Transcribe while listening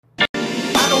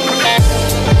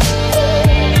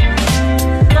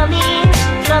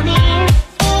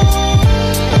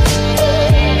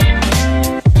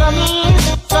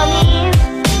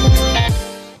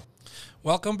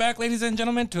Welcome back, ladies and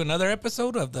gentlemen, to another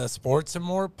episode of the Sports and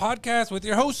More podcast with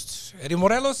your host, Eddie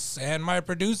Morelos, and my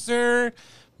producer,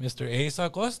 Mr. Ace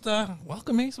Acosta.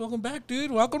 Welcome, Ace. Welcome back, dude.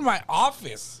 Welcome to my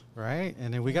office. Right,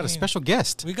 and then we got a special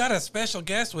guest. We got a special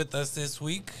guest with us this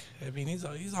week. I mean, he's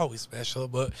always special,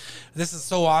 but this is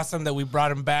so awesome that we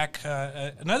brought him back.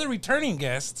 Another returning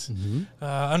guest. Mm-hmm.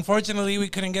 Unfortunately, we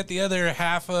couldn't get the other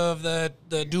half of the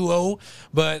duo,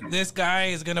 but this guy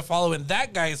is going to follow in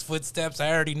that guy's footsteps.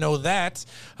 I already know that.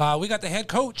 We got the head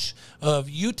coach of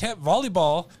UTEP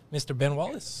Volleyball, Mr. Ben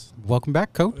Wallis. Welcome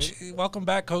back, Coach. Welcome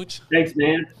back, Coach. Thanks,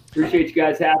 man. Appreciate you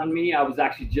guys having me. I was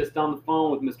actually just on the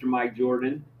phone with Mr. Mike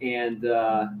Jordan, and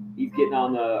he's getting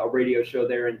on a radio show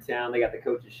there in town. They got the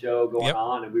coaches show going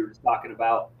on, and we were just talking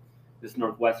about this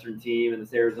Northwestern team and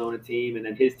this Arizona team, and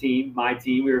then his team, my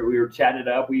team. We were chatting it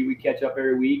up. We catch up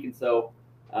every week, and so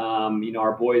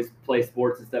our boys play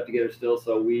sports and stuff together still.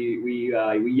 So we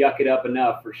yuck it up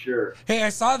enough for sure. Hey, I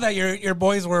saw that your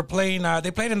boys were playing.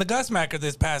 They played in the Gusmacker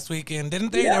this past weekend,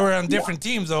 didn't they? Yeah, they were on different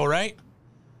teams, though, right?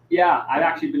 Yeah, I've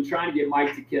actually been trying to get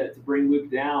Mike to bring Luke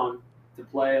down to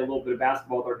play a little bit of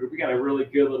basketball with our group. We got a really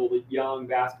good little young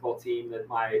basketball team that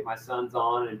my son's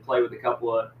on and play with a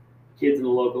couple of kids in the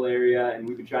local area, and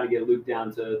we've been trying to get Luke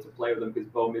down to play with him because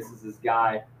Bo misses his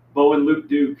guy, Bo and Luke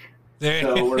Duke.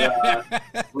 So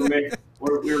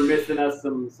we're missing us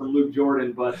some Luke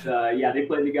Jordan, but yeah, they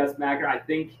played the Gus Macker. I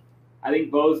think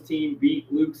Bo's team beat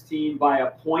Luke's team by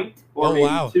a point or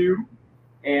maybe two.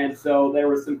 And so there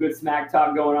was some good smack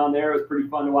talk going on there. It was pretty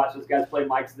fun to watch those guys play.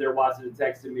 Mike's there watching and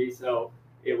texting me, so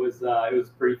it was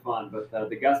pretty fun. But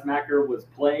the Gus Macker was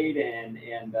played, and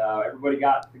everybody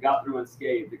got through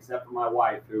unscathed except for my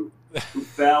wife, who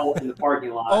fell in the parking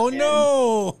lot. Oh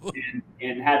no!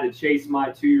 And had to chase my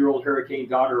 2-year-old hurricane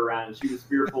daughter around. And she was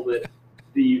fearful that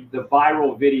the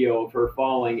viral video of her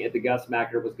falling at the Gus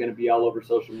Macker was going to be all over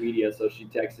social media. So she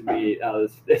texted me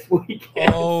this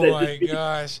weekend. Oh said, my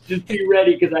gosh! Just be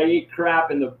ready because I ate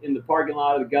crap in the parking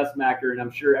lot of the Gus Macker, and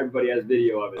I'm sure everybody has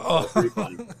video of it. So it's pretty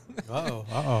funny.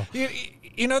 Uh-oh.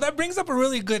 You know, that brings up a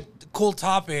really cool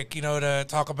topic, to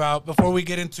talk about before we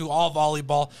get into all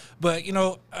volleyball. But,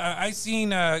 I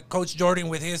seen Coach Jordan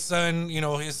with his son,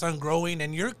 his son growing,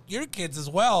 and your kids as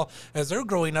well as they're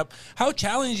growing up. How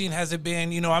challenging has it been?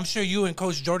 I'm sure you and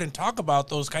Coach Jordan talk about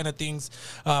those kind of things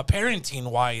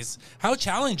parenting-wise. How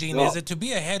challenging is it to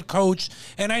be a head coach?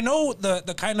 And I know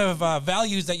the kind of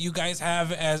values that you guys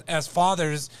have as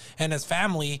fathers and as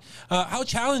family. How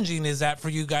challenging is that for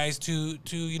you guys to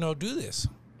do this?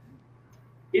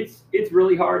 It's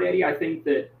really hard, Eddie. I think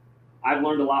that I've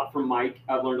learned a lot from Mike.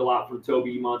 I've learned a lot from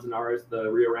Toby Manzanares, the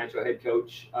Rio Rancho head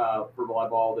coach for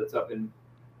volleyball that's up in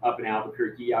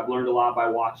Albuquerque. I've learned a lot by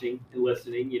watching and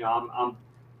listening. I'm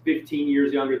 15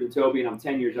 years younger than Toby, and I'm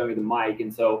 10 years younger than Mike.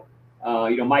 And so,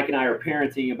 Mike and I are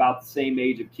parenting about the same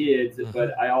age of kids,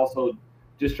 but I also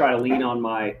just try to lean on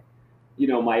my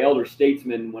elder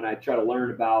statesmen when I try to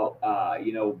learn about,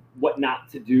 what not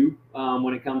to do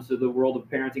when it comes to the world of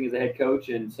parenting as a head coach.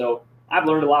 And so I've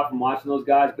learned a lot from watching those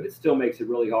guys, but it still makes it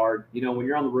really hard. When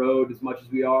you're on the road as much as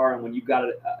we are, and when you've got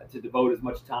to devote as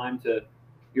much time to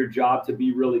your job to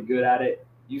be really good at it,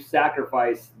 you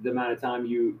sacrifice the amount of time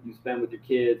you spend with your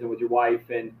kids and with your wife.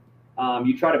 And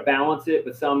you try to balance it,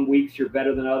 but some weeks you're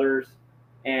better than others.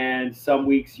 And some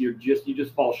weeks you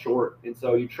just fall short. And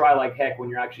so you try like heck when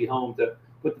you're actually home to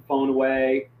put the phone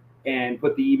away and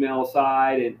put the email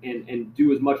aside and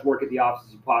do as much work at the office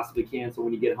as you possibly can. So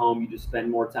when you get home, you just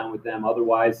spend more time with them.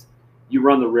 Otherwise, you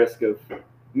run the risk of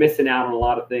missing out on a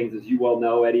lot of things, as you well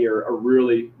know, Eddie, are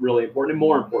really, really important and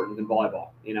more important than volleyball,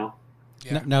 Yeah.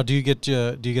 Now, do you get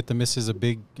the missus a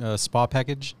big spa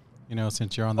package?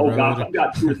 Since you're on the road. Oh gosh, I've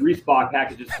got 2 or 3 spa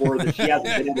packages for her that she hasn't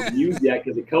been able to use yet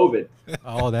because of COVID.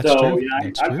 Oh, that's true.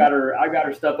 I've got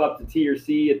her stuff up to T or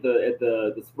C at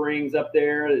the springs up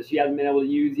there that she hasn't been able to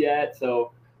use yet.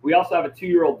 So we also have a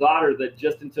 2-year-old daughter that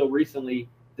just until recently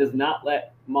does not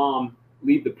let mom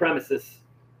leave the premises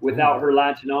without her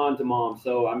latching on to mom.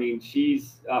 So I mean,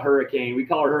 she's a hurricane. We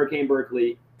call her Hurricane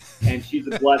Berkeley, and she's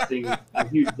a blessing, a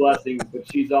huge blessing,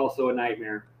 but she's also a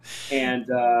nightmare. And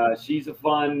she's a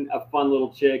fun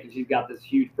little chick, and she's got this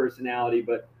huge personality.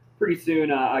 But pretty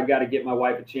soon, I got to get my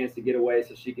wife a chance to get away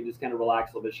so she can just kind of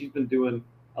relax a little bit. She's been doing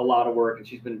a lot of work, and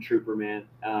she's been a trooper, man.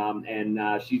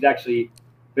 And she's actually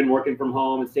been working from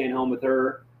home and staying home with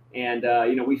her. And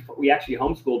we actually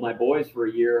homeschooled my boys for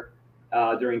a year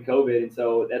during COVID, and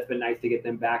so that's been nice to get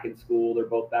them back in school. They're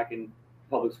both back in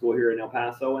public school here in El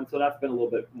Paso, and so that's been a little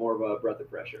bit more of a breath of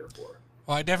fresh air for her.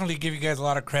 Well, I definitely give you guys a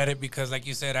lot of credit because, like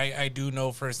you said, I do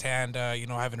know firsthand,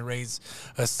 having to raise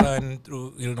a son through,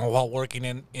 while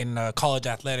working in college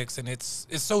athletics, and it's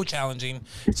so challenging.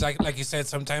 It's like you said,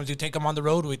 sometimes you take them on the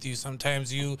road with you.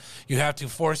 Sometimes you have to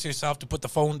force yourself to put the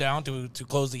phone down to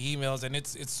close the emails, and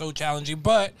it's so challenging.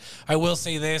 But I will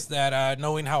say this, that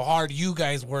knowing how hard you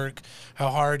guys work, how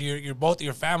hard both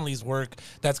your families work,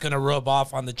 that's going to rub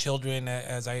off on the children,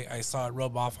 as I saw it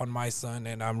rub off on my son,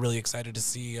 and I'm really excited to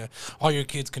see all your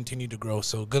kids continue to grow.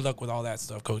 So good luck with all that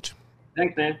stuff, Coach.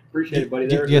 Thanks, man. Appreciate it, buddy.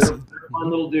 They're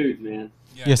fun little dudes, man.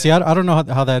 Yeah, see, I don't know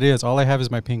how that is. All I have is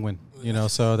my penguin,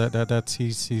 so that's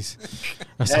he's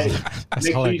that's hey, that's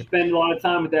make sure you spend a lot of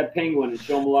time with that penguin and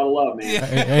show him a lot of love, man. Yeah.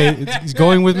 Hey, he's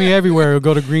going with me everywhere. He'll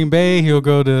go to Green Bay. He'll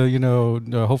go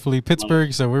to hopefully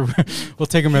Pittsburgh. So we'll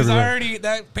take him everywhere.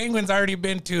 That penguin's already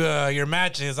been to your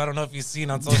matches. I don't know if you've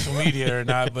seen on social media or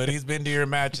not, but he's been to your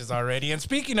matches already. And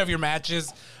speaking of your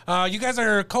matches, you guys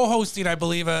are co-hosting, I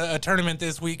believe, a tournament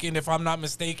this weekend, if I'm not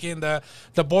mistaken,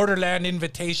 the Borderland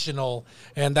Invitational,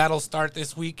 and that'll start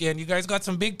this weekend. You guys got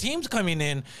some big teams coming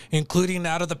in, including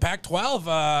out of the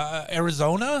Pac-12,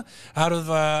 Arizona, out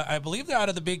of I believe they're out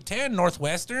of the Big Ten,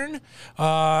 Northwestern.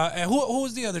 And who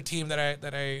was the other team that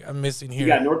I am missing here? We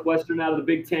got Northwestern out of the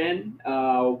Big Ten.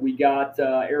 We got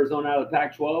Arizona out of the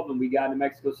Pac-12, and we got New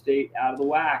Mexico State out of the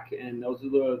WAC, and those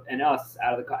are us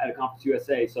out of Conference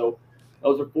USA. So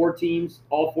those are 4 teams.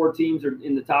 All 4 teams are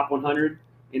in the top 100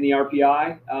 in the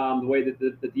RPI, the way that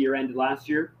the year ended last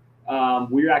year.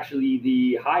 We're actually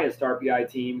the highest RPI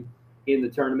team in the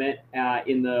tournament,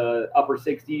 in the upper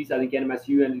 60s. I think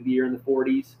NMSU ended the year in the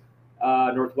 40s,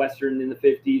 Northwestern in the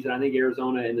 50s, and I think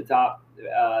Arizona in the top,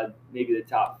 maybe the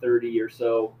top 30 or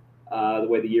so, the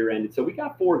way the year ended. So we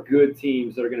got 4 good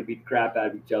teams that are going to beat the crap out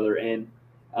of each other, and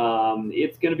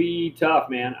it's going to be tough,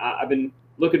 man. I've been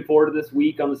looking forward to this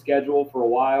week on the schedule for a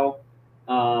while.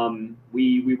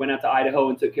 We went out to Idaho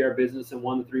and took care of business and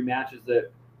won the 3 matches that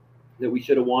we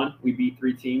should have won. We beat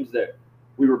 3 teams that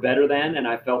we were better than, and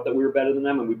I felt that we were better than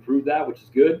them, and we proved that, which is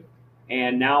good.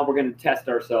 And now we're going to test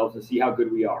ourselves and see how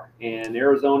good we are. And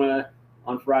Arizona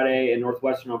on Friday and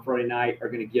Northwestern on Friday night are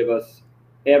going to give us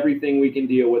everything we can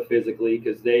deal with physically,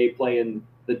 because they play in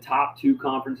the top 2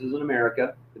 conferences in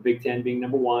America, the Big Ten being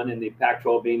number 1 and the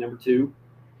Pac-12 being number 2.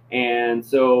 And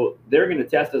so they're going to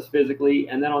test us physically.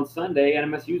 And then on Sunday,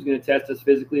 NMSU is going to test us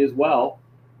physically as well.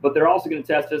 But they're also going to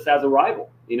test us as a rival,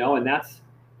 and that's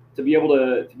to be able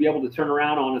to turn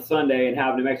around on a Sunday and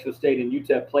have New Mexico State and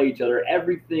UTEP play each other.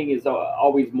 Everything is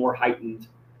always more heightened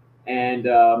and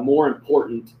more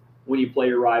important when you play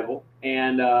your rival.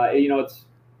 And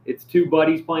it's 2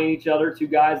 buddies playing each other, 2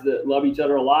 guys that love each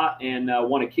other a lot and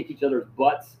want to kick each other's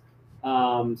butts,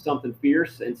 something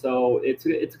fierce. And so it's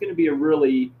going to be a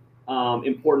really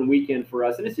important weekend for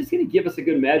us, and it's just going to give us a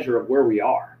good measure of where we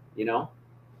are,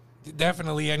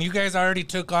 Definitely. And you guys already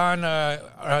took on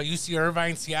UC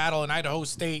Irvine, Seattle, and Idaho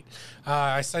State.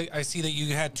 I see that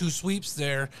you had 2 sweeps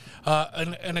there.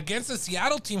 And against the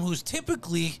Seattle team, who's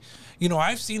typically,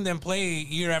 I've seen them play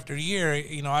year after year,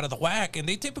 out of the WAC, and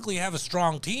they typically have a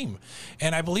strong team.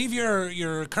 And I believe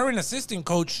your current assistant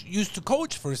coach used to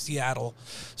coach for Seattle.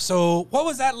 So what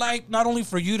was that like, not only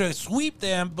for you to sweep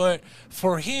them, but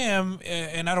for him,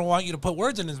 and I don't want you to put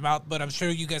words in his mouth, but I'm sure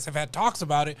you guys have had talks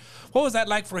about it. What was that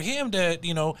like for him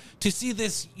to see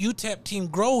this UTEP team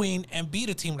growing and beat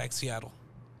a team like Seattle?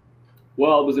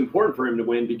 Well, it was important for him to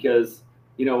win because,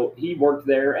 he worked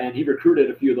there and he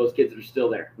recruited a few of those kids that are still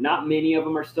there. Not many of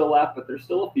them are still left, but there's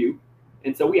still a few.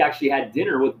 And so we actually had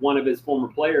dinner with one of his former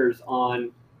players on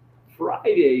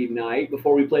Friday night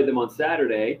before we played them on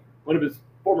Saturday. One of his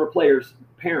former players'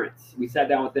 parents. We sat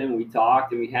down with them and we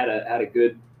talked, and we had a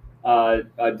good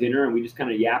dinner, and we just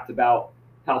kind of yapped about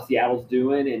how Seattle's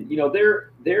doing. And,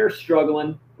 they're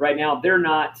struggling right now. They're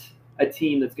not a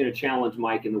team that's going to challenge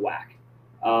Mike in the WAC.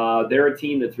 They're a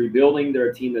team that's rebuilding. They're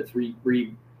a team that's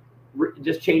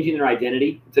just changing their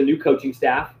identity. It's a new coaching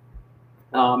staff.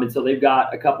 And so they've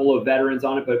got a couple of veterans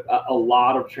on it, but a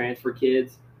lot of transfer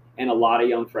kids and a lot of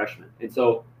young freshmen. And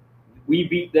so we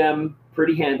beat them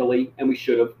pretty handily, and we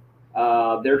should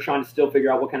have. They're trying to still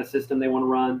figure out what kind of system they want to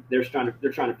run. They're trying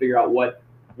to figure out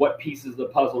what pieces of the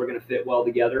puzzle are going to fit well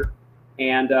together.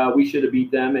 And we should have beat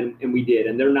them, and we did.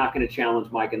 And they're not going to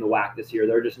challenge Mike in the WAC this year.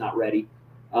 They're just not ready.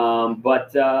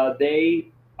 But they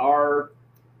are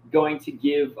going to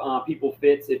give people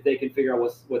fits if they can figure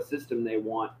out what system they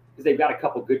want, because they've got a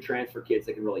couple good transfer kids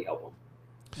that can really help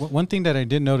them. One thing that I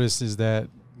did notice is that,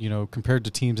 compared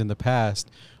to teams in the past,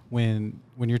 when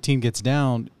your team gets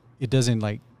down, it doesn't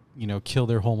kill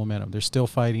their whole momentum. They're still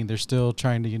fighting. They're still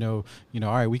trying to,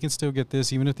 all right, we can still get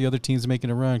this even if the other team's making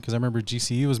a run. Because I remember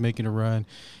GCU was making a run,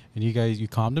 and you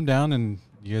calmed them down and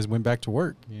you guys went back to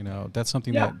work. That's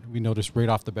something that we noticed right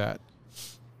off the bat.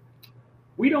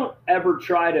 We don't ever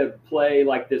try to play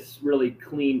like this really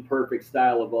clean, perfect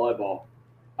style of volleyball.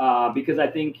 Because I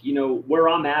think, where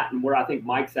I'm at and where I think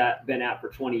Mike's been at for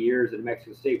 20 years at New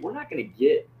Mexico State, we're not going to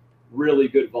get really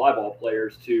good volleyball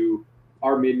players to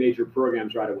our mid-major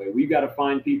programs right away. We've got to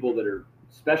find people that are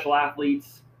special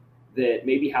athletes that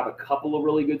maybe have a couple of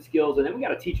really good skills, and then we got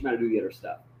to teach them how to do the other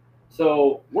stuff.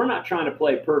 So we're not trying to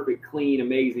play perfect, clean,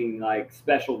 amazing, like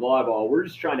special volleyball. We're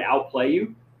just trying to outplay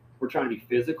you. We're trying to be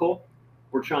physical.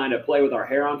 We're trying to play with our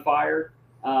hair on fire.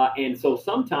 And so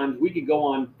sometimes we could go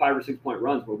on 5 or 6 point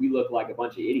runs where we look like a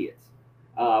bunch of idiots.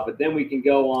 But then we can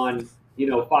go on, 5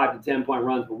 to 10 point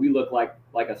runs where we look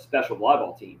like a special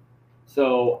volleyball team.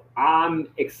 So I'm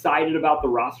excited about the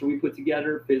roster we put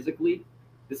together physically.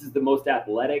 This is the most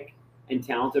athletic and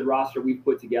talented roster we've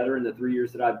put together in the 3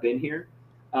 years that I've been here.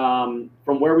 From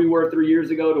where we were 3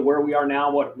 years ago to where we are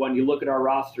now, when you look at our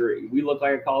roster, we look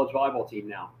like a college volleyball team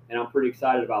now. And I'm pretty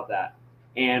excited about that.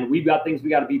 And we've got things we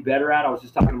got to be better at. I was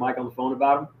just talking to Mike on the phone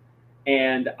about them.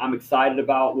 And I'm excited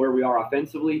about where we are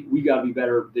offensively. We got to be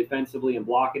better defensively and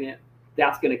blocking it.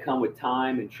 That's going to come with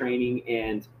time and training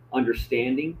and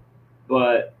understanding.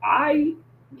 But I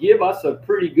give us a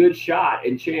pretty good shot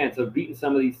and chance of beating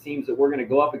some of these teams that we're going to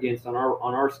go up against on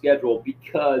our schedule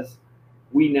because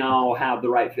we now have the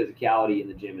right physicality in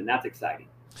the gym, and that's exciting.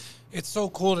 It's so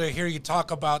cool to hear you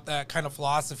talk about that kind of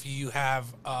philosophy you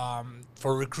have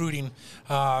for recruiting.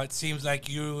 It seems like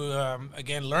you,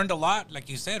 again, learned a lot, like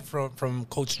you said, from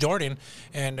Coach Jordan,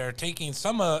 and are taking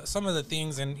some of the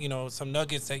things and, some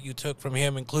nuggets that you took from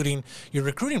him, including your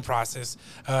recruiting process.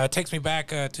 It takes me back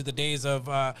to the days of,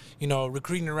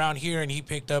 recruiting around here, and he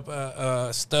picked up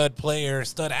a stud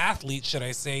athlete, should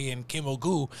I say, in Kim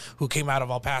Ogu, who came out of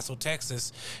El Paso,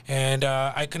 Texas. And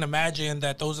I can imagine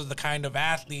that those are the kind of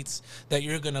athletes that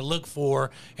you're going to look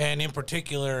for, and in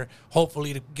particular,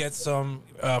 hopefully to get some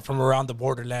from around the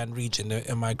borderland region.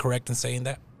 Am I correct in saying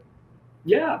that?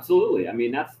 Yeah, absolutely. I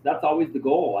mean, that's always the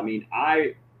goal. I mean,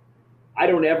 I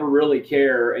don't ever really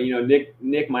care.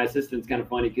 Nick, my assistant's kind of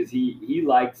funny because he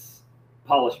likes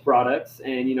polished products,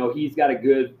 and he's got a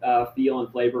good feel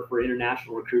and flavor for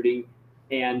international recruiting,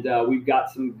 and we've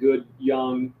got some good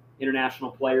young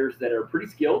international players that are pretty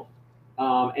skilled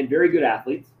and very good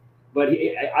athletes. But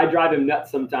I drive him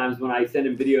nuts sometimes when I send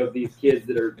him video of these kids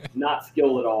that are not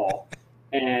skilled at all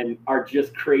and are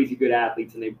just crazy good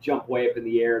athletes, and they jump way up in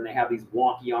the air and they have these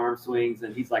wonky arm swings.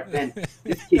 And he's like, "Ben,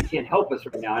 this kid can't help us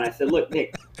right now." And I said, "Look,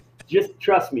 Nick, just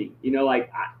trust me.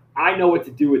 I know what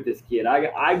to do with this kid.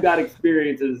 I've got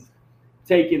experiences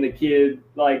taking the kid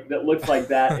that looks like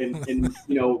that and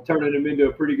turning him into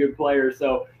a pretty good player."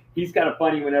 So he's kind of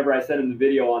funny whenever I send him the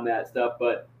video on that stuff.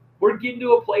 But we're getting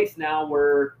to a place now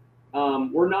where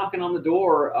we're knocking on the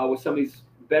door with some of these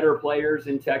better players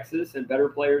in Texas and better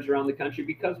players around the country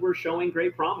because we're showing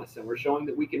great promise, and we're showing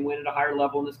that we can win at a higher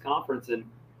level in this conference. And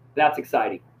that's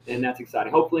exciting.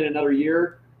 Hopefully in another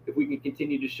year, if we can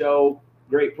continue to show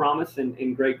great promise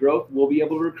and great growth, we'll be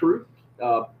able to recruit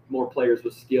more players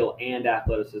with skill and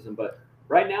athleticism. But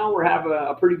right now we're having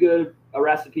a pretty good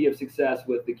recipe of success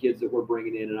with the kids that we're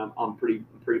bringing in, and I'm pretty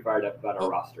fired up about our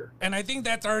roster. And I think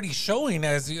that's already showing,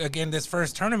 as again, this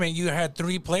first tournament, you had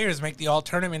 3 players make the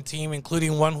all-tournament team,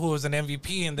 including one who was an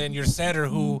MVP, and then your setter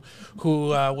who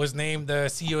was named the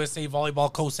CUSA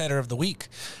Volleyball Co-Setter of the Week.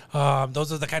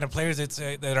 Those are the kind of players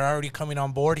that are already coming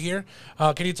on board here.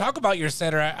 Can you talk about your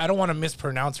setter? I don't want to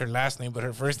mispronounce her last name, but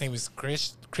her first name is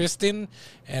Kristen,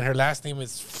 and her last name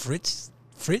is Fritz?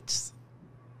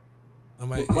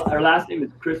 Her last name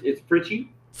is Chris. It's Fritchie.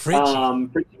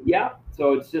 Fritchie, yeah.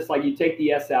 So it's just like you take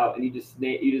the S out and you just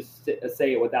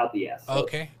say it without the S. So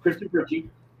okay. Kristen Fritchie.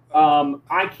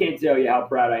 I can't tell you how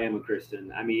proud I am of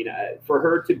Kristen. I mean, for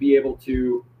her to be able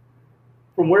to,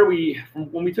 from when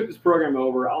we took this program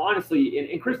over, honestly,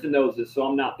 and Kristen knows this, so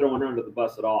I'm not throwing her under the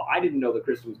bus at all. I didn't know that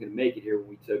Kristen was going to make it here when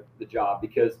we took the job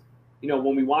because,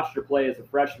 when we watched her play as a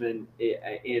freshman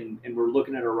and we're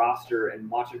looking at her roster and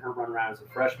watching her run around as a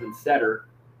freshman setter,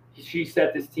 she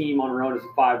set this team on her own as a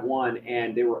 5-1,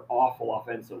 and they were awful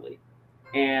offensively.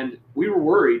 And we were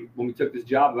worried when we took this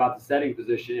job about the setting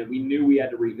position, and we knew we had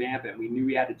to revamp it. We knew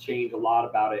we had to change a lot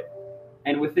about it.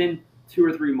 And within 2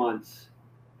 or 3 months,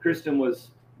 Kristen was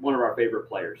one of our favorite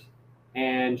players.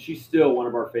 And she's still one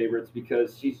of our favorites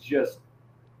because she's just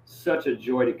such a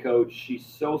joy to coach. She's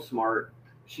so smart.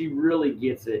 She really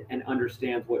gets it and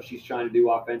understands what she's trying to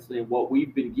do offensively, and what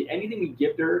anything we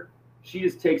give to her, she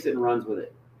just takes it and runs with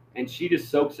it. and she just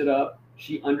soaks it up.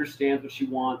 She understands what she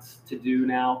wants to do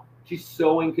now. She's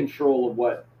so in control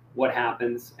of what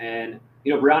happens. And,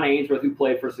 you know, Brianna Ainsworth, who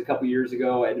played for us a couple years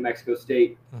ago at New Mexico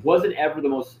State, wasn't ever the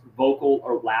most vocal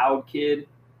or loud kid,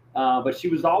 but she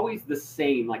was always the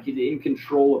same, like in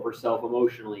control of herself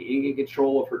emotionally, in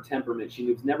control of her temperament. She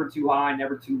was never too high,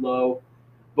 never too low.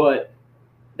 But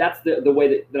that's the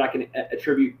way that I can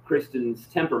attribute Kristen's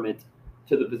temperament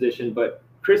to the position. But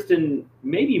Kristen,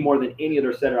 maybe more than any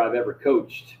other setter I've ever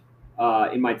coached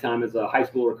in my time as a high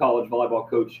school or college volleyball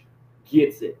coach,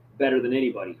 gets it better than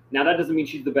anybody. Now, that doesn't mean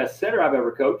she's the best setter I've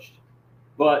ever coached,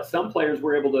 but some players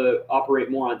were able to operate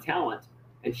more on talent,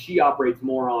 and she operates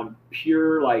more on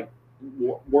pure, like,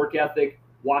 work ethic,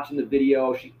 watching the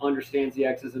video. She understands the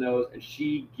X's and O's, and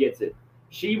she gets it.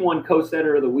 She won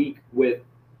co-setter of the week with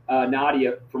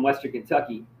Nadia from Western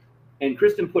Kentucky, and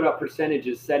Kristen put up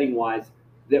percentages setting-wise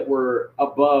that were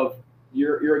above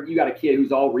you got a kid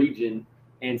who's all region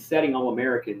and setting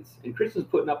All-Americans, and Kristen's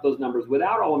putting up those numbers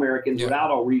without All-Americans,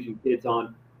 without all region kids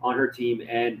on her team,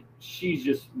 and she's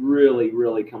just really,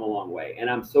 really come a long way, and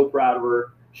I'm so proud of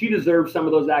her. She deserved some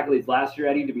of those accolades last year,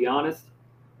 Eddie, to be honest,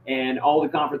 and all the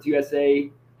Conference USA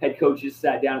head coaches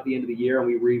sat down at the end of the year, and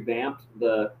we revamped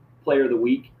the Player of the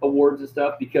Week awards and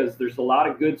stuff, because there's a lot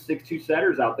of good 6'2"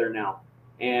 setters out there now.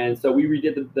 And so we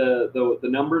redid the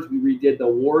numbers, we redid the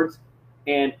awards,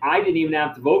 and I didn't even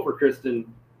have to vote for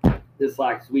Kristen this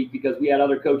last week because we had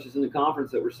other coaches in the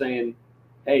conference that were saying,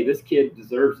 hey, this kid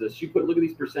deserves this. Look at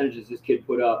these percentages this kid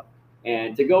put up.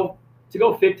 And to go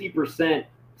 50%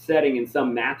 setting in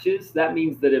some matches, that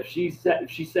means that if she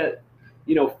set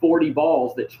 40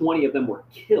 balls, that 20 of them were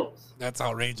kills. That's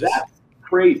outrageous. That's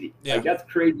crazy. Yeah. Like, that's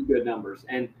crazy good numbers.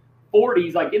 And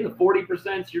 40s, like in the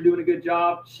 40%, you're doing a good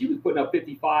job. She was putting up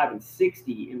 55 and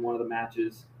 60 in one of the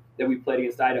matches that we played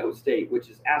against Idaho State, which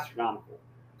is astronomical.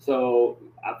 So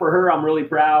for her, I'm really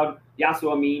proud.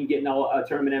 Yasu Amin getting a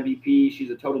tournament MVP.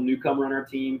 She's a total newcomer on our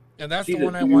team. And that's the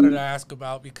one I wanted to ask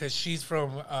about, because she's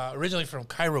originally from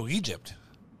Cairo, Egypt.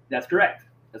 That's correct.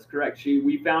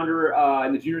 We found her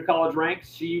in the junior college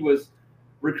ranks. She was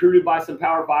recruited by some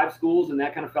Power 5 schools, and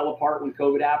that kind of fell apart when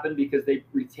COVID happened because they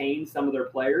retained some of their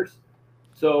players.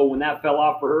 So when that fell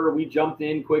off for her, we jumped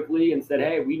in quickly and said,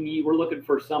 hey, we're looking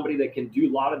for somebody that can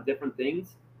do a lot of different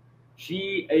things.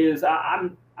 She is,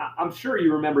 I'm sure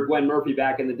you remember Gwen Murphy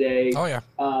back in the day. Oh, yeah.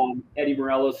 Eddie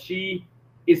Morelos. She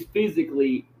is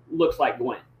physically looks like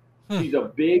Gwen. She's a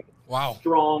big,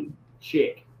 strong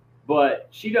chick, but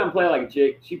she doesn't play like a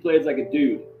chick. She plays like a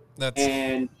dude.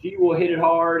 And she will hit it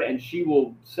hard, and she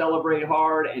will celebrate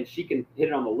hard, and she can hit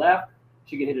it on the left.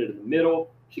 She can hit it in the middle.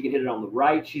 She can hit it on the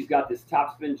right. She's got this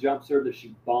topspin jump serve that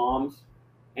she bombs,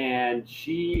 and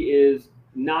she is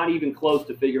not even close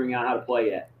to figuring out how to play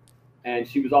yet. And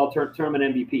she was all tournament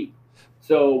MVP.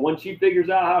 So when she figures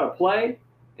out how to play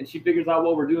and she figures out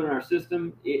what we're doing in our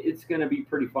system, it's going to be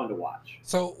pretty fun to watch.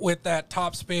 So with that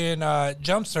topspin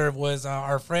jump serve, was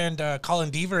our friend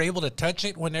Colin Deaver able to touch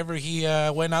it whenever he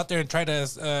went out there and tried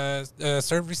to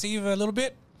serve receive a little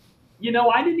bit?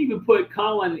 I didn't even put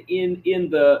Colin in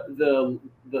the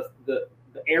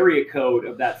area code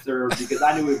of that serve because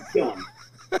I knew it would kill him.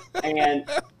 And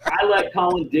I let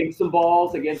Colin dig some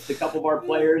balls against a couple of our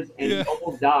players, and he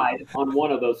almost died on one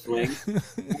of those swings.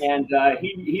 And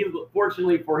he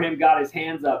fortunately for him, got his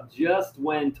hands up just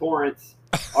when Torrance,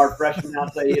 our freshman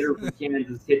outside hitter from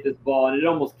Kansas, hit this ball, and it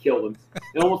almost killed him.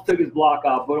 It almost took his block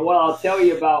off. But what I'll tell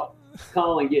you about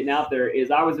Colin getting out there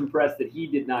is I was impressed that he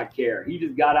did not care. He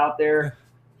just got out there.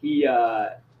 Did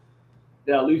I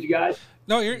lose you guys?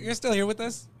 No, you're still here with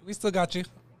us. We still got you.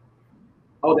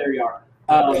 Oh, there you are.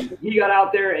 He got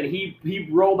out there and he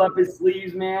rolled up his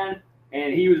sleeves, man,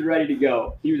 and he was ready to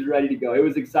go. It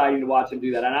was exciting to watch him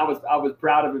do that, and I was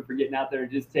proud of him for getting out there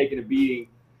and just taking a beating.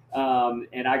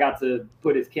 And I got to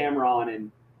put his camera on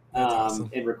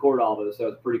and record all those, so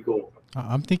it's pretty cool.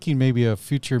 I'm thinking maybe a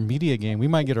future media game.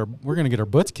 We're gonna get our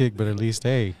butts kicked, but at least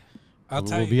we'll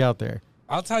be out there.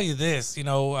 I'll tell you this, you're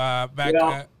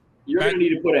gonna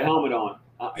need to put a helmet on.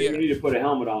 You need to put a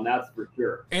helmet on, that's for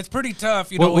sure. It's pretty tough.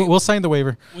 We'll sign the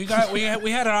waiver. We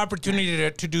had an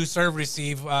opportunity to do serve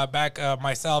receive back,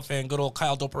 myself and good old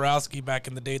Kyle Doporowski back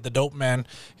in the day, the dope man,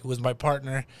 who was my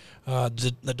partner,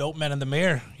 the dope man and the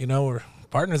mayor. We're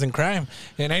partners in crime.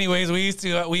 And anyways, we used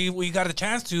to we got a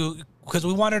chance to, because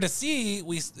we wanted to see,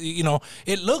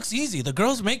 it looks easy. The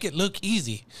girls make it look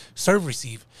easy, serve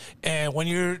receive. And when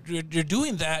you're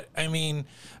doing that, I mean,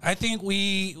 I think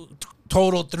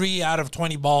total 3 out of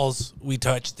 20 balls we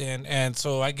touched, and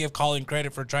so I give Colin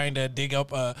credit for trying to dig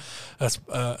up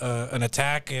an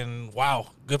attack, and wow,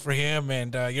 good for him.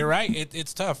 And you're right,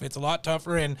 it's tough. It's a lot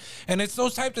tougher, and it's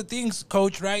those types of things,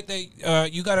 Coach, right? That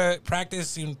you gotta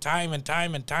practice in time and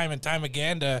time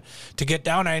again to get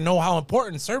down. I know how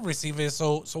important serve receive is.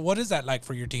 So what is that like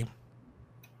for your team?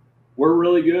 We're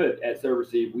really good at serve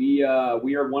receive. We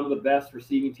are one of the best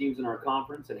receiving teams in our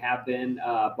conference and have been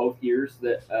both years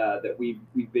that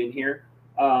we've been here.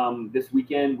 This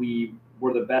weekend we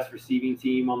were the best receiving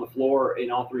team on the floor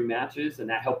in all 3 matches, and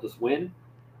that helped us win.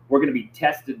 We're going to be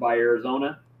tested by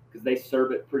Arizona because they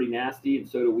serve it pretty nasty, and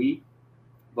so do we.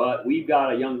 But we've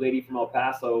got a young lady from El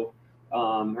Paso.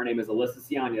 Her name is Alyssa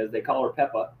Cianez. They call her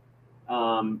Peppa,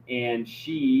 and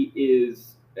she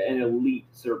is an elite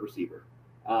serve receiver.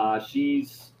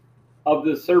 She's of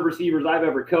the serve receivers I've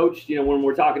ever coached. You know, when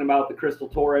we're talking about the Crystal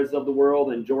Torres of the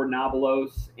world and Jordan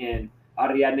Avalos and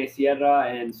Ariadne Sierra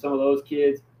and some of those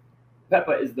kids,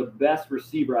 Peppa is the best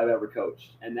receiver I've ever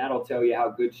coached, and that'll tell you how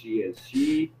good she is.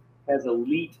 She has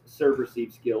elite serve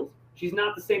receive skills. She's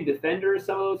not the same defender as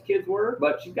some of those kids were,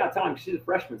 but she's got time. She's a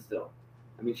freshman still.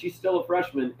 I mean, she's still a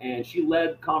freshman, and she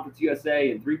led Conference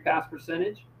USA in 3 pass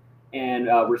percentage and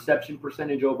reception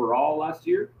percentage overall last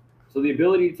year. So the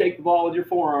ability to take the ball with your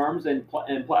forearms and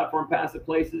platform pass at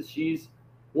places, she's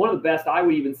one of the best, I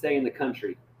would even say, in the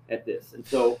country at this. And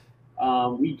so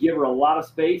we give her a lot of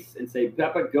space and say,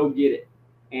 Peppa, go get it.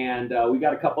 And we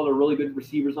got a couple of really good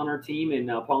receivers on our team, and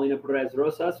Paulina Perez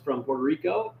Rosas from Puerto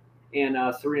Rico, and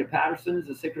Serena Patterson is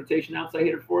a 6 rotation outside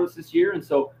hitter for us this year. And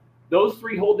so those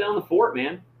 3 hold down the fort,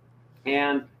 man.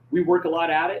 And we work a lot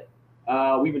at it.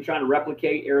 We've been trying to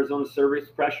replicate Arizona's service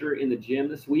pressure in the gym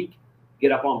this week.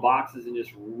 Get up on boxes and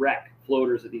just wreck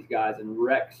floaters at these guys and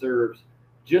wreck serves,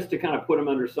 just to kind of put them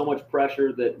under so much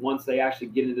pressure that once they actually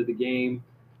get into the game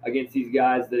against these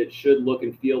guys, that it should look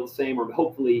and feel the same, or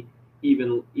hopefully even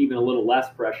a little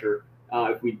less pressure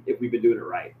if we've been doing it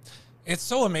right. It's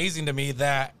so amazing to me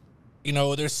that, you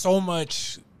know, there's so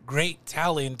much great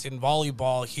talent in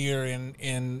volleyball here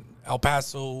in El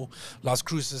Paso, Las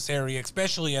Cruces area,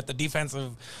 especially at the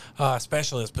defensive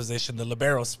specialist position, the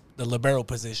libero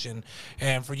position.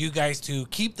 And for you guys to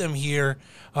keep them here,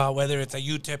 whether it's at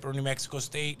UTEP or New Mexico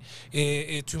State,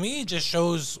 it to me, it just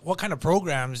shows what kind of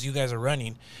programs you guys are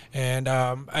running. And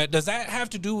does that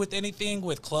have to do with anything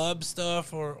with club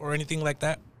stuff or anything like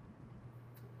that?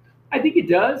 I think it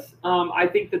does. I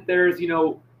think that there's, you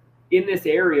know, in this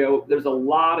area, there's a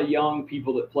lot of young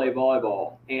people that play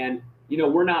volleyball, and you know,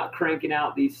 we're not cranking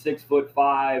out these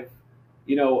 6'5",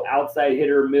 you know, outside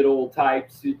hitter, middle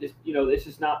types. Just, you know, that's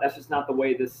just not the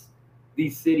way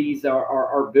these cities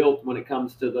are built when it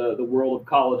comes to the world of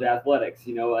college athletics.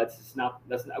 You know, that's not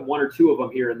 1 or 2 of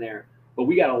them here and there. But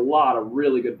we got a lot of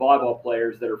really good volleyball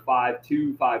players that are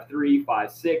 5'2", 5'3",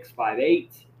 5'6", 5'8",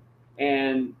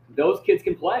 and those kids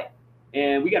can play.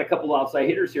 And we got a couple of outside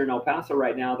hitters here in El Paso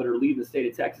right now that are leading the state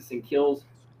of Texas in kills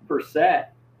per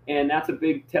set. And that's a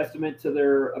big testament to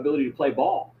their ability to play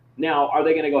ball. Now, are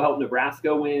they going to go help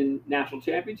Nebraska win national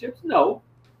championships? No,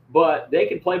 but they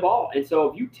can play ball. And so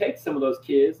if you take some of those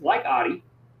kids, like Adi,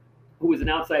 who was an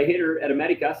outside hitter at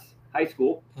Americas High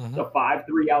School, a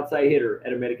 5'3" outside hitter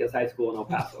at Americas High School in El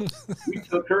Paso. We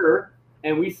took her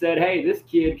and we said, hey, this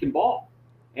kid can ball.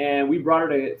 And we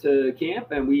brought her to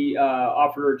camp, and we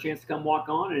offered her a chance to come walk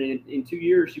on. And in 2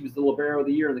 years, she was the libero of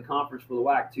the year in the conference for the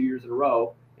WAC 2 years in a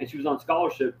row. And she was on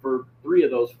scholarship for 3 of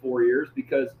those 4 years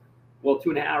because, well,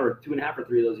 2.5 or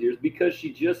 3 of those years, because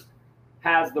she just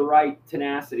has the right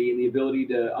tenacity and the ability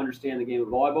to understand the game of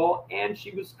volleyball, and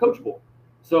she was coachable.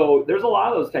 So there's a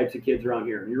lot of those types of kids around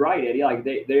here. And you're right, Eddie. Like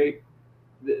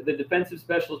the defensive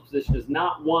specialist position is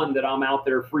not one that I'm out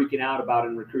there freaking out about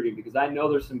in recruiting, because I know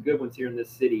there's some good ones here in this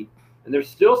city, and there's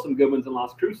still some good ones in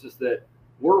Las Cruces that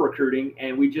we're recruiting,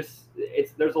 and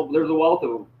there's a wealth of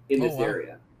them in this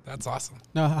area. That's awesome.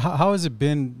 Now, how has it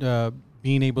been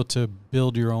being able to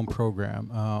build your own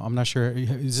program? I'm not sure.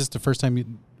 Is this the first time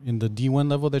in the D1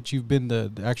 level that you've been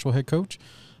the actual head coach?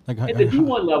 Like at the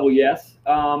D1 level, yes.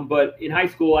 But in high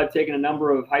school, I've taken a number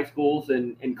of high schools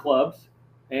and clubs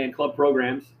and club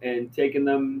programs and taken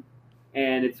them,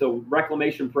 and it's a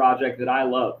reclamation project that I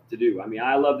love to do. I mean,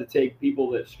 I love to take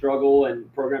people that struggle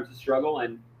and programs that struggle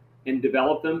and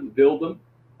develop them, build them.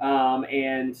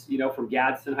 And, you know, from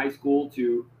Gadsden High School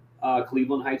to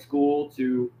Cleveland High School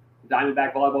to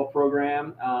Diamondback Volleyball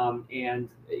Program. And,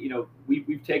 you know,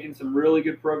 we've taken some really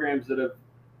good programs that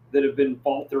have been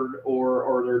faltered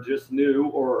or they're just new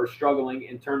or struggling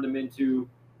and turned them into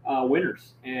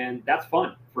winners. And that's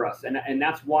fun for us. And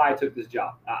that's why I took this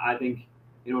job. I think,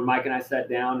 you know, when Mike and I sat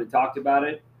down and talked about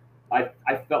it,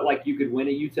 I felt like you could win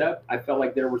at UTEP. I felt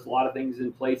like there was a lot of things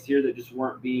in place here that just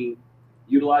weren't being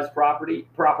utilized properly.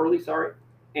 Sorry.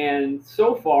 And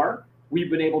so far, we've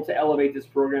been able to elevate this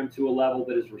program to a level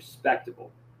that is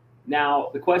respectable. Now,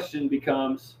 the question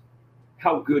becomes,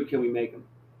 how good can we make them?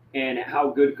 And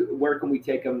where can we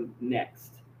take them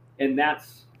next? And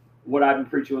that's what I've been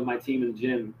preaching with my team in the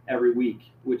gym every week,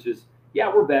 which is,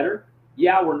 yeah, we're better.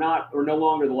 Yeah, we're no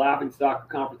longer the laughingstock of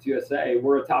Conference USA.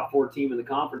 We're a top 4 team in the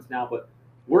conference now, but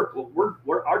we're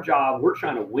our job, we're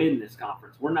trying to win this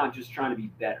conference. We're not just trying to be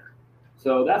better.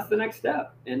 So that's the next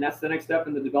step, and that's the next step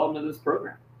in the development of this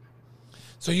program.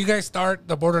 So you guys start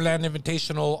the Borderland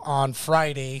Invitational on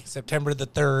Friday, September the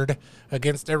 3rd,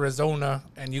 against Arizona,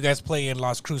 and you guys play in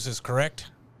Las Cruces,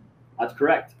 correct? That's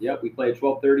correct. Yep, we play at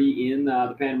 12:30 in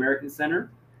the Pan American Center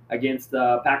against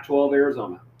Pac-12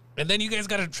 Arizona. And then you guys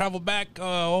got to travel back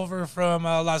over from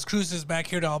Las Cruces back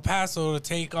here to El Paso to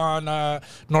take on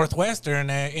Northwestern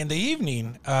in the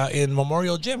evening in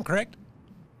Memorial Gym, correct?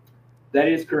 That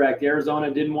is correct.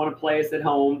 Arizona didn't want to play us at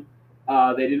home.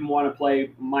 They didn't want to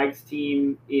play Mike's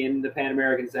team in the Pan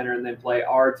American Center and then play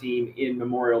our team in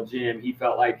Memorial Gym. He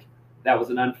felt like that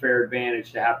was an unfair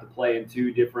advantage to have to play in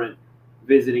 2 different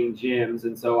visiting gyms.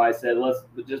 And so I said,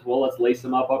 let's lace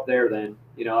them up there then.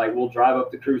 Like we'll drive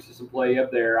up to Cruces and play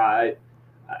up there. I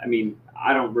mean,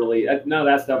 I don't really, none of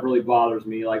that stuff really bothers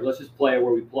me. Like, let's just play it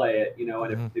where we play it,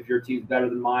 and if your team's better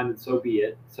than mine, then so be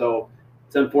it. So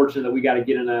it's unfortunate that we got to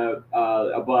get in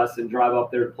a bus and drive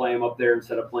up there to play them up there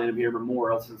instead of playing them here in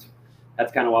Memorial, since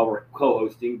that's kind of why we're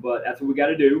co-hosting, but that's what we got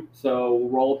to do. So we'll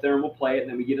roll up there and we'll play it. And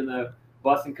then we get in the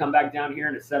bus and come back down here.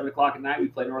 And at 7:00 at night, we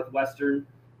play Northwestern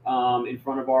in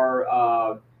front of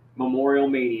our Memorial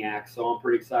Maniacs. So I'm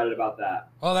pretty excited about that.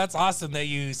 Well, that's awesome that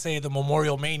you say the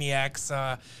Memorial Maniacs,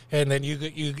 and then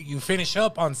you finish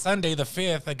up on Sunday the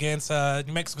 5th against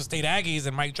New Mexico State Aggies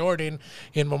and Mike Jordan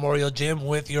in Memorial Gym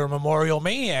with your Memorial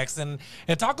Maniacs. And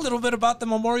talk a little bit about the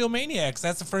Memorial Maniacs.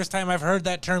 That's the first time I've heard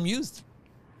that term used.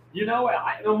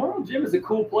 Memorial Gym is a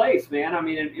cool place, man. I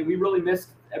mean, and we really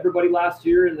missed everybody last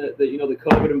year in the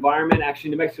COVID environment. Actually,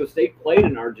 New Mexico State played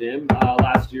in our gym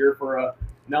last year for a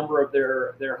number of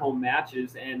their home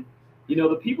matches. And,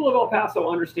 the people of El Paso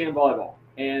understand volleyball,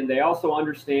 and they also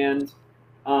understand,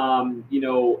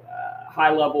 high-level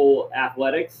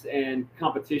athletics and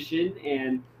competition.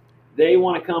 And they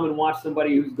want to come and watch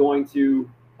somebody who's going to,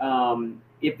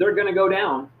 if they're going to go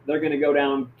down, they're going to go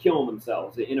down killing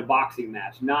themselves in a boxing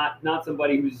match, not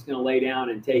somebody who's just going to lay down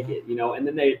and take it, and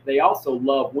then they also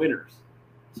love winners.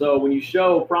 So when you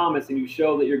show promise and you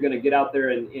show that you're going to get out there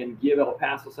and give El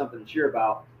Paso something to cheer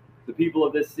about, the people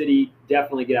of this city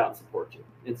definitely get out and support you.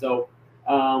 And so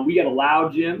we got a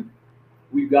loud gym.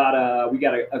 We've got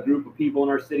a group of people in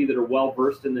our city that are well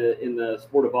versed in the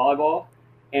sport of volleyball.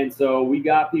 And so we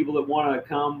got people that want to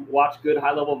come watch good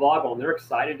high level volleyball, and they're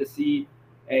excited to see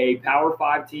a Power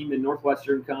 5 team in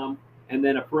Northwestern come, and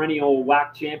then a perennial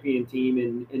WAC champion team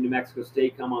in New Mexico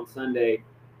State come on Sunday.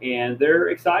 And they're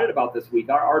excited about this week.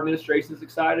 Our administration is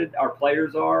excited. Our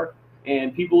players are.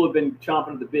 And people have been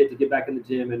chomping at the bit to get back in the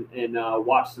gym and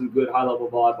watch some good high-level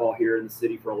volleyball here in the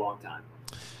city for a long time.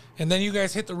 And then you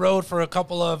guys hit the road for a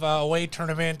couple of away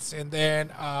tournaments, and then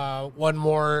one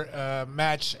more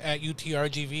match at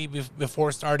UTRGV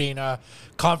before starting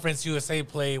Conference USA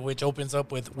play, which opens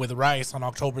up with Rice on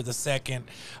October the 2nd.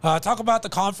 Talk about the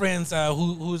conference.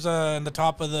 Who's in the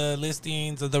top of the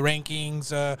listings, of the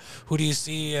rankings? Who do you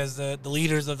see as the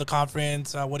leaders of the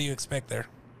conference? What do you expect there?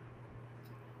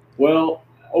 Well,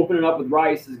 opening up with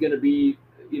Rice is going to be,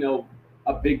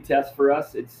 a big test for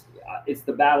us. It's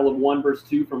the battle of 1 versus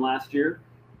 2 from last year,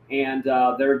 and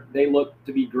they look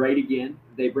to be great again.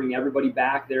 They bring everybody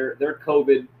back. Their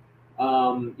COVID,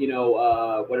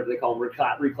 whatever they call them,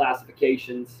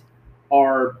 reclassifications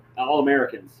are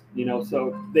All-Americans.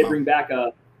 So they bring back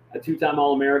a 2-time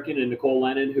All-American in Nicole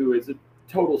Lennon, who is a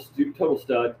total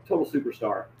stud, total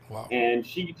superstar. Wow. And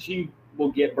she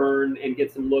will get burned and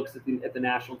get some looks at the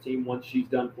national team once she's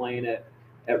done playing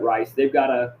at Rice. They've got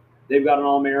an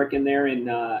All-American there in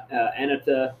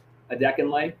Anita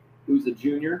Adekanle, who's a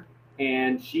junior,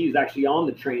 and she's actually on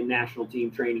the national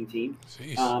team training team.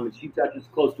 And she touches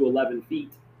close to 11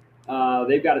 feet.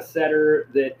 They've got a setter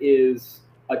that is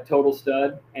a total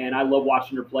stud, and I love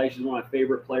watching her play. She's one of my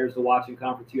favorite players to watch in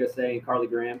Conference USA, and Carly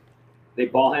Graham. They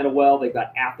ball handle well. They've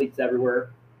got athletes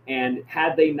everywhere. And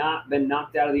had they not been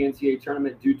knocked out of the NCAA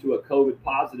tournament due to a COVID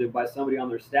positive by somebody on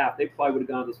their staff, they probably would have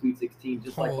gone to the Sweet 16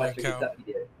 just like Western Kentucky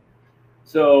did.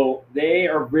 So they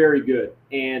are very good,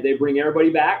 and they bring everybody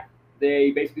back.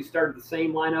 They basically started the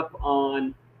same lineup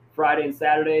on Friday and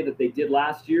Saturday that they did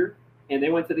last year, and they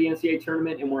went to the NCAA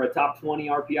tournament and were a top 20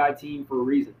 RPI team for a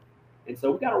reason. And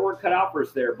so we got our work cut out for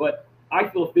us there. But I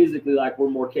feel physically like we're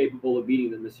more capable of beating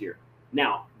them this year.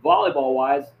 Now,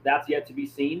 volleyball-wise, that's yet to be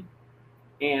seen,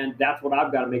 and that's what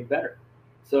I've got to make better.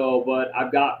 So, but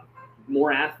I've got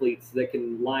more athletes that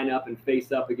can line up and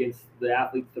face up against the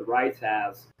athletes that Rice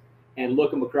has and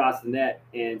look them across the net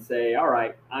and say, all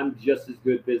right, I'm just as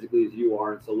good physically as you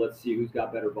are, and so let's see who's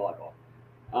got better volleyball.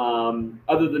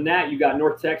 Other than that, you got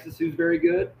North Texas, who's very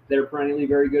good. They're perennially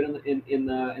very good in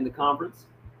the conference.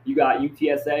 You got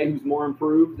UTSA, who's more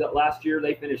improved. That last year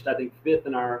they finished, I think, 5th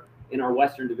in our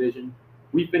Western Division.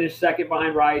 We finished 2nd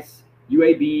behind Rice.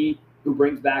 UAB, who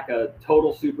brings back a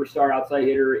total superstar outside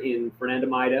hitter in Fernanda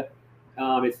Maida,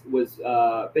 was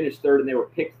finished 3rd, and they were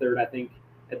picked 3rd, I think,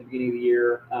 at the beginning of the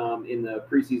year in the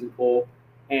preseason poll.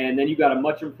 And then you got a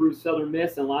much improved Southern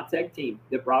Miss and La Tech team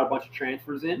that brought a bunch of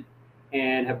transfers in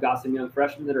and have got some young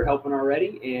freshmen that are helping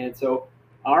already. And so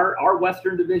our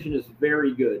Western Division is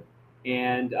very good.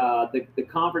 And the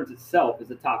conference itself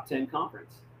is a top 10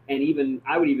 conference. And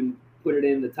I would even put it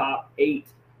in the top 8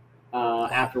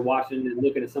 after watching and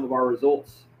looking at some of our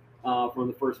results from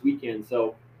the first weekend.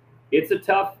 So it's a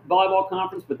tough volleyball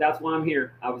conference, but that's why I'm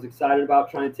here. I was excited about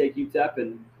trying to take UTEP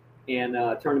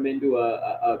and turn them into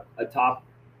a top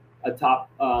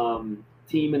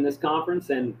team in this conference.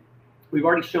 And we've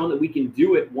already shown that we can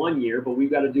do it one year, but we've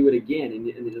got to do it again.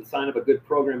 And the sign of a good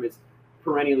program is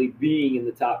perennially being in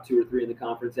the top 2 or 3 in the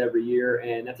conference every year.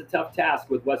 And that's a tough task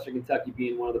with Western Kentucky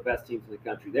being one of the best teams in the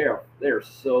country. They're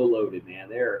so loaded, man.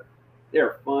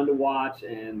 They're fun to watch,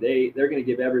 and they're going to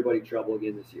give everybody trouble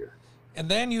again this year. And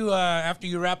then you, after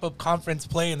you wrap up conference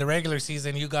play in the regular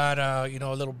season, you got, a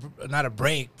little, not a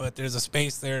break, but there's a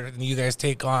space there, and you guys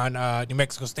take on New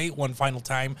Mexico State one final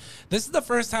time. This is the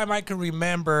first time I can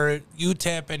remember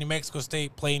UTEP and New Mexico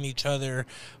State playing each other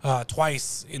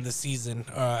twice in the season,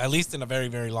 at least in a very,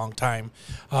 very long time.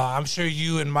 I'm sure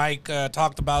you and Mike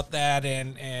talked about that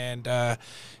and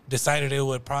decided it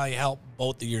would probably help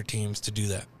both of your teams to do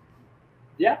that.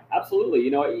 Yeah, absolutely.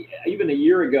 Even a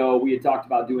year ago, we had talked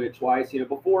about doing it twice.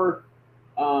 Before,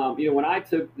 when I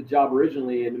took the job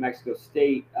originally in New Mexico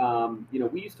State,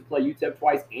 we used to play UTEP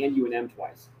twice and UNM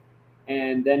twice.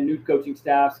 And then new coaching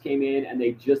staffs came in, and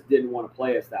they just didn't want to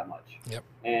play us that much. Yep.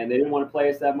 And they didn't want to play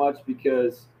us that much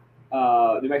because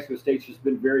New Mexico State's just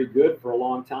been very good for a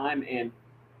long time. And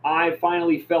I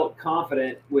finally felt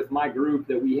confident with my group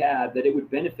that we had that it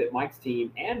would benefit Mike's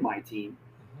team and my team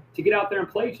to get out there and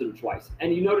play each other twice.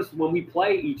 And you notice when we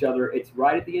play each other, it's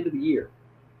right at the end of the year,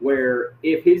 where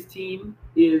if his team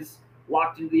is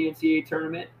locked into the NCAA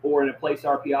tournament or in a place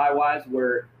RPI-wise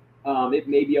where it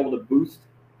may be able to boost,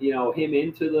 him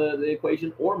into the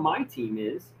equation, or my team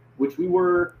is, which we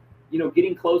were,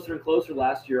 getting closer and closer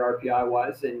last year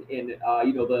RPI-wise. And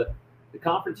the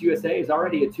Conference USA is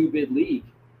already a 2-bid league.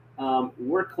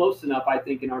 We're close enough, I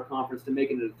think, in our conference to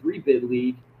making it a 3-bid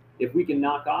league if we can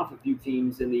knock off a few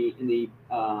teams in the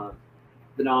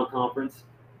non-conference.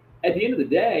 At the end of the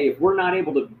day, if we're not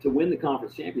able to win the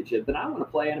conference championship, then I want to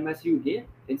play NMSU again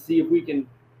and see if we can,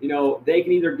 they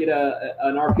can either get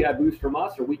an RPI boost from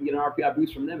us or we can get an RPI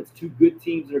boost from them. It's 2 good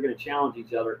teams that are going to challenge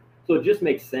each other. So it just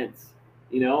makes sense,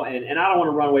 and I don't want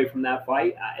to run away from that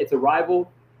fight. It's a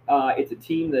rival. It's a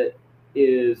team that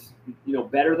is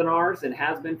better than ours and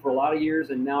has been for a lot of years,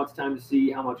 and now it's time to see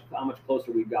how much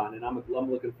closer we've gotten, and I'm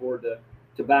looking forward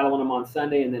to battling them on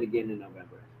Sunday and then again in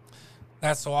November.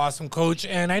 That's so awesome, Coach.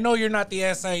 And I know you're not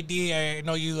the SID. I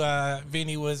know you,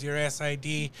 Vinny, was your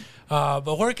SID.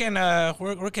 But where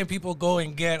can people go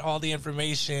and get all the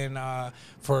information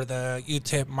for the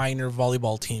UTEP minor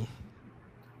volleyball team?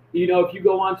 If you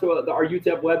go onto our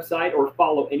UTEP website or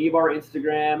follow any of our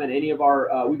Instagram and any of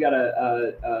our, we got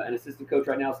an assistant coach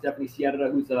right now, Stephanie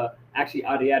Sierra, who's actually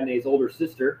Ariadne's older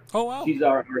sister. Oh, wow. She's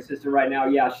our assistant right now.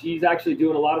 Yeah, she's actually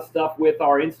doing a lot of stuff with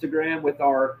our Instagram, with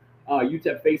our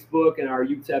UTEP Facebook and our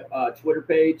UTEP Twitter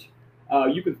page.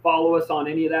 You can follow us on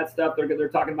any of that stuff. They're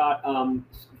talking about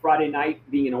Friday night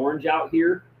being an orange out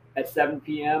here at 7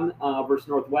 p.m. Versus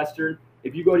Northwestern.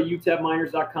 If you go to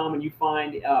utepminors.com and you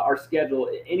find our schedule,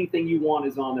 anything you want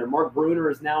is on there. Mark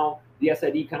Bruner is now the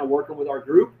SID kind of working with our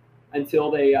group until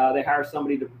they hire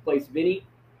somebody to replace Vinny.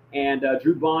 And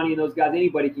Drew Bonney and those guys,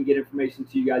 anybody can get information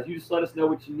to you guys. You just let us know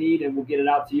what you need and we'll get it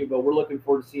out to you. But we're looking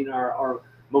forward to seeing our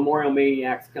Memorial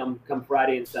Maniacs come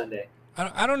Friday and Sunday.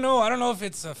 I don't know. I don't know if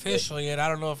it's official yet. I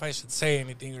don't know if I should say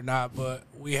anything or not, but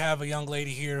we have a young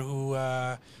lady here who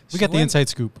we got the inside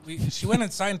scoop. She went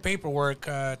and signed paperwork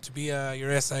to be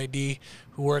your SID,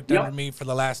 who worked under me for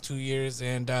the last 2 years,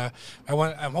 and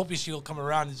I'm hoping she'll come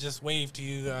around and just wave to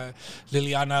you,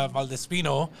 Liliana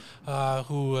Valdespino,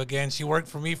 who again, she worked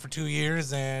for me for 2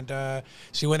 years, and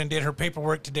she went and did her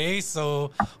paperwork today.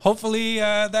 So hopefully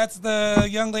that's the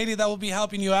young lady that will be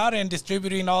helping you out and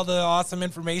distributing all the awesome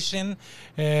information.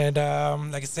 And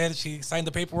like I said, she signed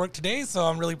the paperwork today, so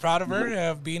I'm really proud of her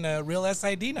of being a real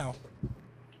SID now.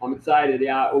 I'm excited.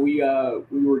 Yeah, we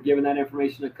were given that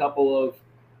information a couple of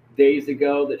days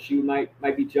ago that she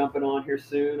might be jumping on here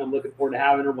soon. I'm looking forward to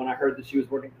having her. When I heard that she was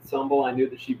working at Sumble, I knew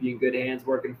that she'd be in good hands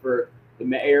working for the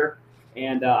mayor.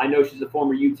 And I know she's a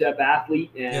former UTEP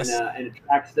athlete and a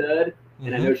track stud.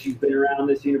 And I know she's been around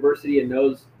this university and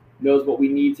knows what we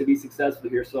need to be successful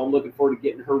here. So I'm looking forward to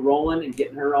getting her rolling and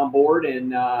getting her on board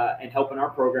and helping our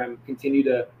program continue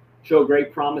to show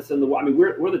great promise in the. I mean,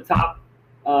 we're the top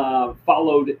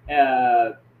followed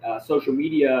social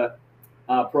media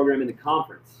program in the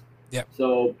conference. Yep.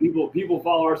 So people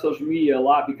follow our social media a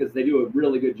lot because they do a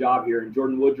really good job here. And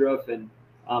Jordan Woodruff and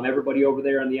everybody over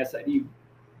there in the SID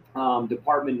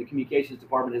department, the communications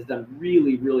department, has done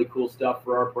really, really cool stuff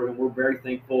for our program. We're very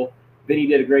thankful. Vinny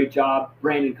did a great job.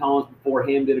 Brandon Collins before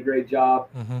him did a great job.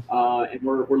 And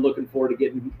we're looking forward to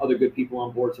getting other good people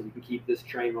on board so we can keep this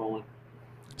train rolling.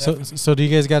 So do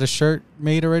you guys got a shirt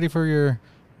made already for your,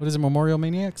 what is it, Memorial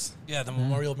Maniacs? Yeah, the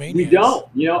Memorial Maniacs. We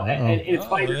don't, and it's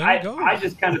funny. I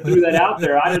just kind of threw that out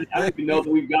there. I don't even know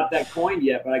that we've got that coined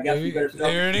yet, but I guess we better start.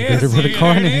 There it is.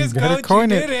 Better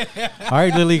coin it. All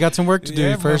right, Lily, you got some work to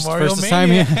do. First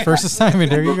assignment. First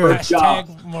assignment. There you go.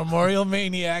 Hashtag Memorial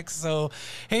Maniacs. So,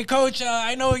 hey, Coach,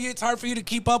 I know it's hard for you to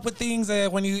keep up with things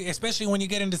especially when you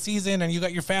get into season and you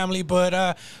got your family.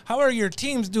 But how are your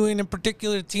teams doing? In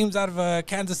particular, teams out of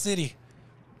Kansas City.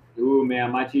 Ooh,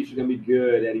 man, my Chiefs are gonna be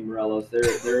good, Eddie Morelos.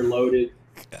 They're loaded.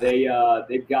 They've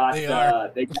got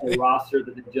a roster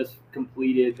that they just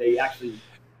completed. They actually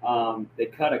they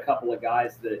cut a couple of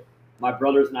guys that my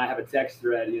brothers and I have a text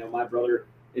thread. My brother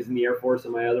is in the Air Force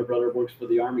and my other brother works for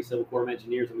the Army Civil Corps of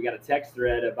Engineers, and we got a text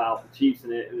thread about the Chiefs,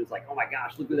 and it was like, oh my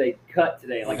gosh, look who they cut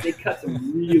today. Like, they cut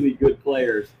some really good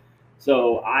players.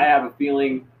 So I have a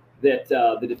feeling that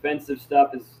the defensive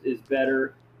stuff is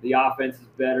better. The offense is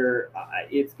better.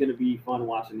 It's going to be fun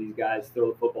watching these guys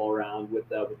throw the football around with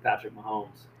Patrick Mahomes.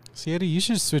 See, Eddie, you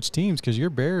should switch teams because your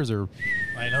Bears are.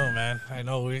 I know, man. I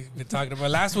know. We've been talking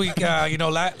about last week.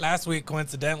 Last week,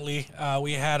 coincidentally,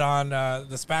 we had on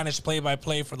the Spanish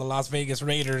play-by-play for the Las Vegas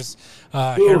Raiders,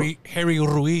 Harry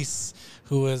Ruiz,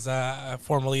 who was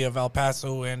formerly of El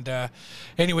Paso. And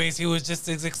anyways, he was just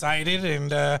as excited.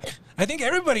 And I think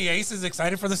everybody, Ace, is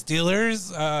excited for the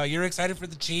Steelers. You're excited for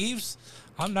the Chiefs.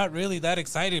 I'm not really that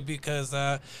excited because,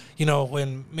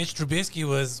 when Mitch Trubisky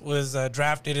was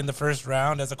drafted in the first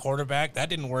round as a quarterback, that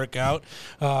didn't work out.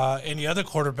 Any other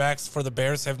quarterbacks for the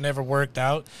Bears have never worked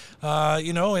out,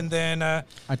 and then.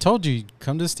 I told you,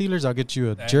 come to the Steelers, I'll get you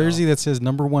a jersey that says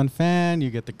 #1 fan. You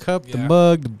get the cup, the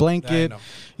mug, the blanket.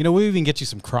 We'll even get you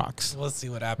some Crocs. We'll see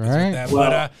what happens with that.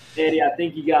 Well, but, Eddie, I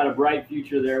think you got a bright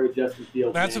future there with Justin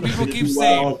Fields. That's what people keep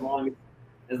saying.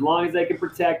 As long as they can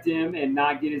protect him and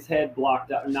not get his head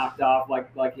knocked off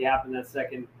like he happened that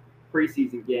second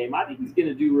preseason game, I think he's going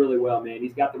to do really well, man.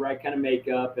 He's got the right kind of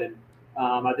makeup, and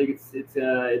I think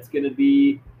it's going to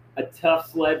be a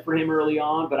tough sled for him early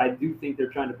on. But I do think they're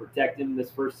trying to protect him this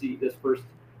first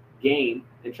game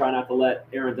and try not to let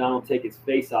Aaron Donald take his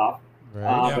face off.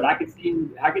 Right. But I could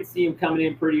see him coming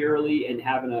in pretty early and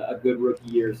having a good rookie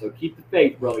year. So keep the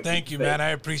faith, brother. Thank you, man.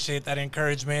 I appreciate that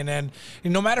encouragement. And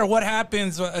no matter what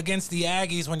happens against the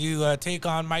Aggies when you take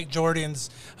on Mike Jordan's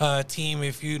team,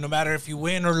 no matter if you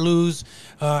win or lose,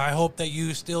 I hope that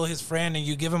you still his friend and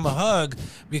you give him a hug,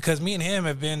 because me and him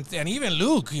have been, and even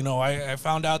Luke. I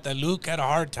found out that Luke had a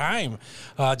hard time,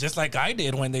 just like I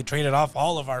did when they traded off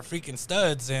all of our freaking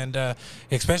studs, and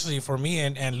especially for me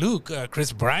and Luke,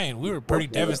 Chris Bryant, we were pretty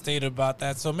devastated about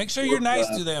that. So make sure you're nice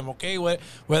to them, okay?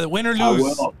 Whether win or lose.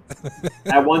 I will.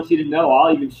 I want you to know.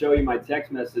 I'll even show you my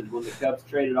text message when the Cubs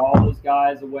traded all those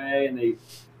guys away and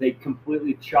they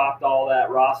completely chopped all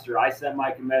that roster. I sent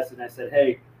Mike a message and I said,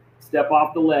 "Hey, step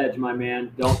off the ledge, my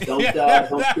man. Don't kill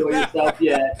yourself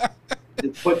yet.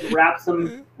 Just wrap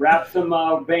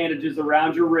some bandages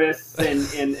around your wrists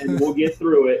and we'll get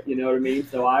through it." You know what I mean?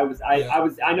 So I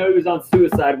know he was on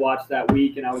suicide watch that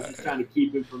week, and I was just trying to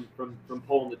keep him from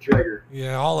pulling the trigger.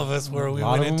 Yeah, all of us were. We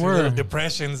went into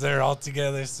depressions there all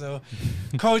together. So,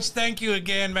 Coach, thank you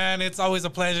again, man. It's always a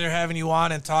pleasure having you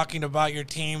on and talking about your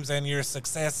teams and your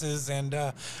successes, and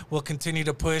we'll continue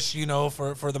to push,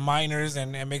 for the minors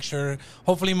and make sure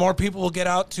hopefully more people will get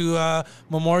out to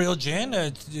Memorial Gym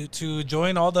to to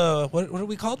join all the what do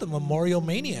we call it? The Memorial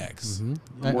Maniacs.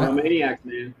 Mm-hmm. Memorial Maniacs,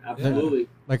 man. Absolutely.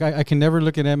 Like I can never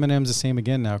look at M&M's the same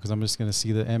again now because I'm just gonna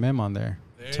see the MM on there.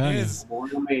 There it is.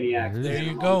 Memorial Maniacs. There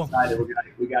you go.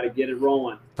 We got to get it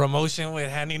rolling. Promotion with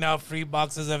handing out free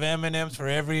boxes of M&Ms for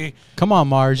every. Come on,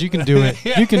 Mars, you can do it.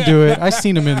 You can do it. I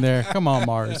seen him in there. Come on,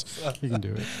 Mars, you can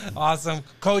do it. Awesome,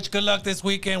 Coach. Good luck this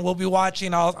weekend. We'll be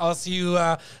watching. I'll see you.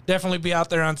 Definitely be out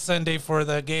there on Sunday for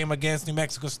the game against New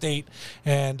Mexico State,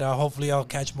 and hopefully I'll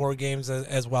catch more games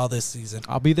as well this season.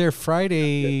 I'll be there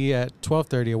Friday at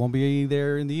 12:30. I won't be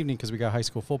there in the evening because we got high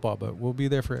school football, but we'll be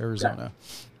there for Arizona.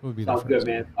 We'll be there. Sounds good,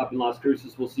 man. Up in Las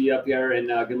Cruces. We'll see you up there, and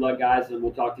good luck, guys, and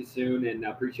we'll talk to you soon, and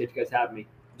appreciate you guys having me.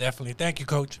 Definitely. Thank you,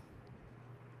 Coach.